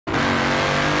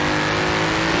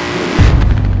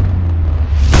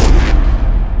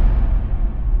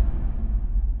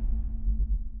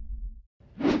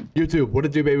YouTube, what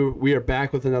it do, baby? We are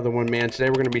back with another one, man. Today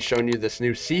we're going to be showing you this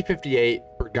new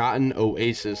C58 Forgotten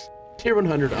Oasis tier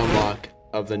 100 unlock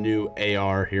of the new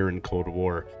AR here in Cold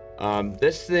War.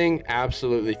 This thing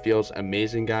absolutely feels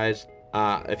amazing, guys.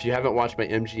 If you haven't watched my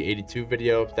MG82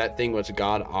 video, that thing was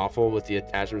god awful with the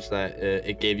attachments that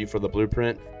it gave you for the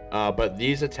blueprint. But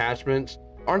these attachments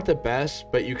aren't the best,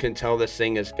 but you can tell this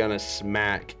thing is gonna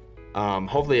smack.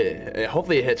 Hopefully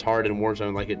it hits hard in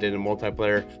Warzone like it did in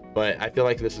multiplayer, but I feel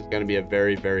like this is going to be a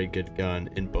very, very good gun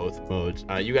in both modes.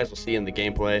 You guys will see in the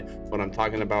gameplay when I'm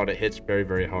talking about it hits very,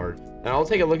 very hard. And I'll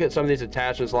take a look at some of these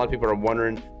attachments. A lot of people are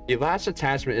wondering, the last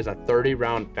attachment is a 30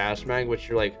 round fast mag, which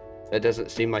you're like, that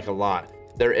doesn't seem like a lot.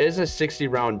 There is a 60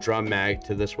 round drum mag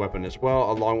to this weapon as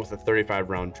well, along with a 35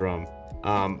 round drum.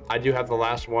 I do have the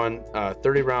last one,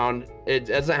 30 round. It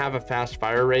doesn't have a fast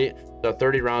fire rate, so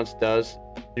 30 rounds does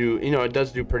do, it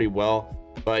does do pretty well.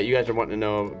 But you guys are wanting to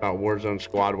know about Warzone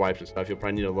squad wipes and stuff. You'll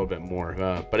probably need a little bit more,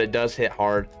 but it does hit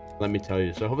hard, let me tell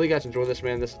you. So hopefully you guys enjoy this,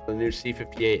 man. This is the new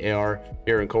C58 AR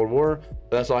here in Cold War.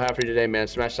 But that's all I have for you today, man.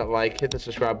 Smash that like, hit the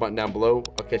subscribe button down below.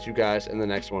 I'll catch you guys in the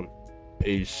next one.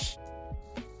 Peace.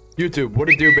 YouTube, what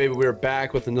it do, baby? We're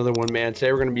back with another one, man.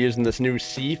 Today we're going to be using this new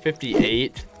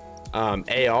C58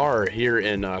 AR here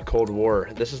in Cold War.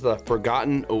 This is the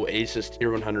Forgotten Oasis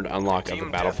tier 100 unlock of the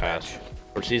battle pass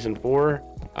for season 4.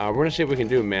 We're gonna see what we can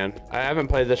do, man. I haven't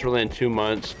played this really in 2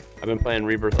 months. I've been playing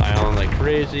Rebirth Island like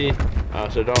crazy,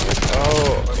 so don't. A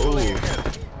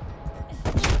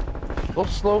little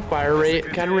slow fire rate.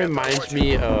 Kind of reminds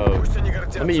me of,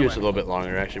 let me use it a little bit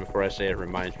longer actually before I say it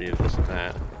reminds me of this and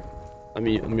that. Let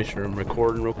me make sure I'm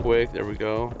recording real quick. There we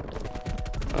go.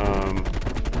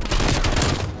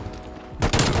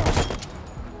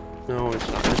 No, it's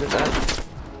not. Is it that?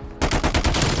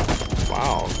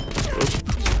 Wow.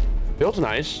 Feels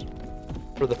nice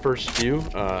for the first few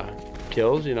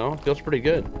kills, feels pretty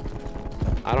good.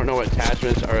 I don't know what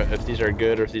attachments are, if these are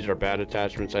good or if these are bad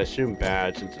attachments. I assume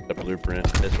bad since it's a blueprint.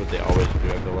 That's what they always do,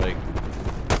 I feel like.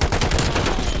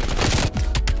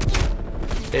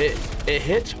 It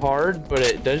hits hard, but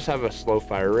it does have a slow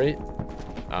fire rate.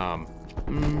 I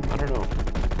don't know.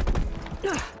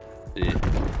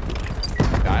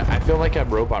 I feel like I'm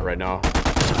a robot right now. I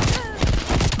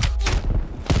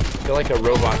feel like a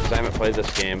robot because I haven't played this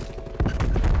game.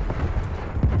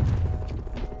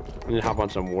 I'm gonna hop on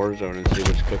some Warzone and see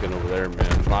what's cooking over there,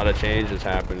 man. A lot of changes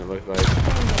happened, it looks like.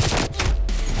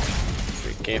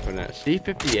 We're camping at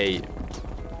C58.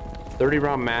 30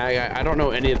 round mag. I don't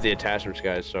know any of the attachments,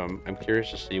 guys, so I'm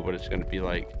curious to see what it's gonna be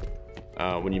like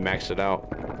when you max it out.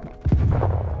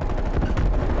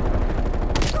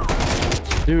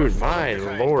 Dude, my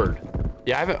lord.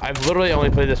 Yeah, I've literally only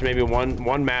played this maybe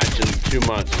one match in 2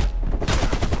 months.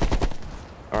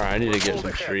 All right, I need to get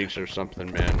some streaks or something,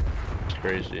 man. It's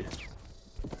crazy.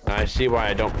 I see why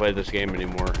I don't play this game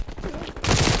anymore.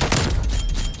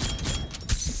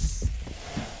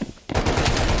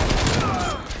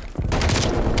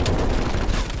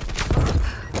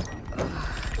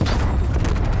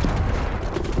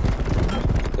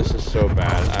 This is so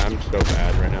bad. I'm so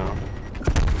bad right now.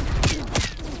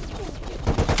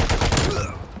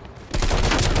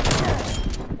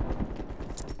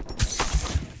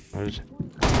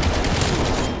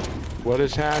 What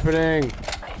is happening?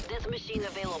 This machine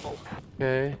available.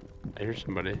 Okay, I hear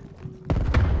somebody.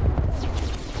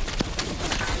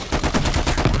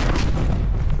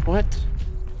 What?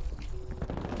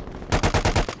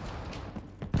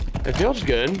 It feels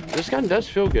good. This gun does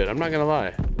feel good. I'm not gonna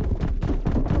lie.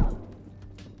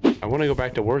 I want to go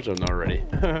back to Warzone already.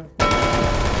 Oh,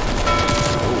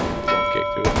 kick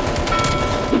to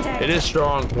it. It is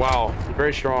strong. Wow,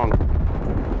 very strong.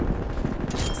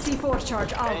 C4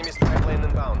 charge out. Enemy spy plane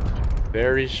inbound.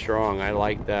 Very strong. I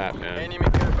like that, man. Enemy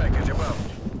care package above.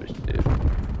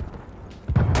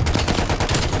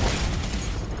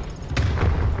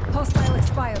 Hostile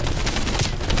expired.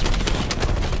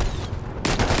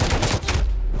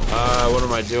 What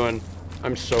am I doing?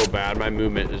 I'm so bad. My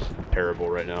movement is terrible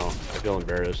right now. I feel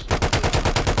embarrassed.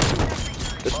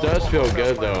 This does feel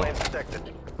good though.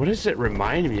 What does it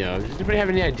remind me of? Does anybody have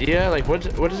any idea? Like, what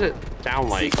does it sound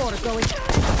like?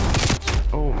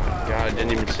 Oh my god, I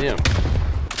didn't even see him.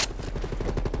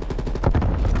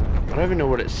 I don't even know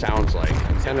what it sounds like.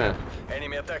 I'm kinda...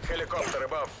 Enemy attack helicopter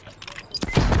above.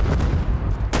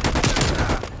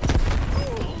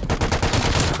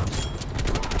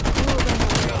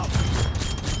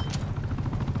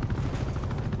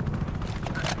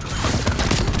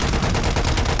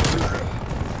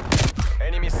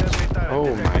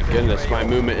 Oh my goodness, my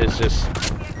movement is just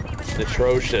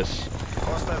atrocious.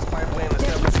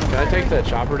 Can I take that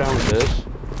chopper down with this?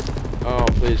 Oh,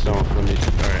 please don't. Let me.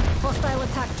 All right. Hostile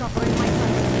attack chopper in my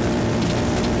sights.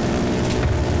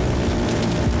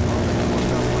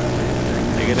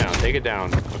 Take it down. Take it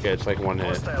down. Okay, it's like one hit.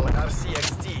 Hostile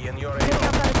RCXD in your Take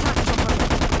out that attack chopper.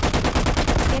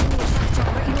 Enemy attack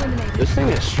chopper eliminated. This thing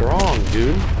is strong,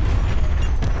 dude.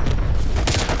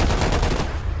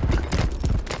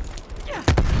 Oh,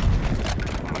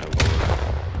 my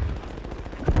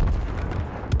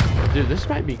lord. Dude, this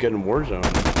might be good in Warzone.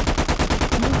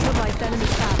 Neutralized enemy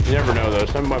staff. You never know, though.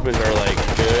 Some weapons are, like,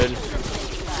 good.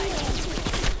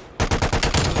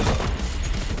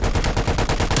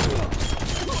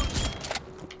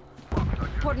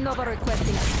 Port Nova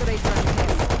requesting straight run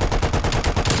test.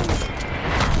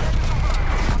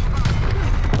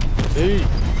 Hey.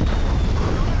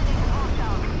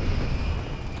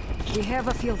 We have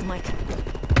a field mic.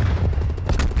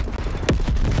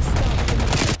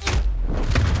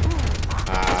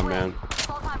 Ah, man.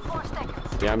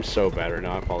 Yeah, I'm so bad right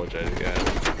now. I apologize, guys.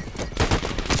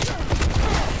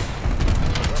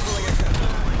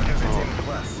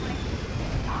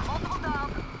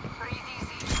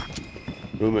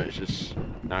 Movement is just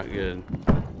not good.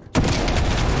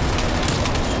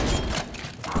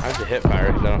 I have to hit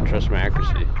fire because I don't trust my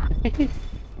accuracy.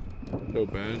 So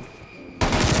bad.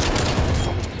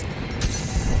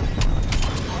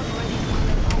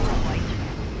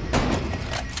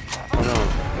 Oh no.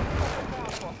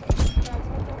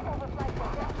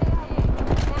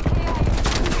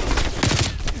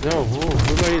 No, who am I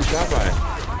getting shot by?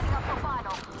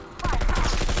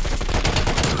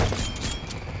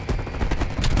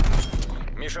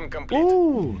 Mission complete.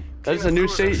 Ooh, that's a new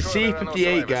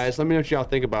C58, guys. Let me know what y'all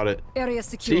think about it. Area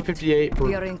secure. C58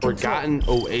 We are in control. Forgotten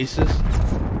Oasis.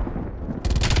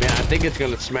 Man, I think it's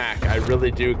gonna smack. I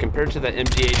really do. Compared to the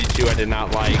MG82, I did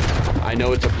not like. I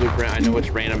know it's a blueprint. I know it's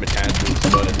random attachments,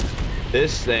 but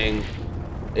this thing,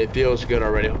 it feels good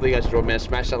already. Hopefully you guys enjoyed, man.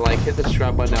 Smash that like, hit the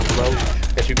subscribe button down below.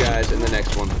 Catch you guys in the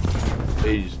next one.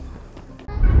 Peace.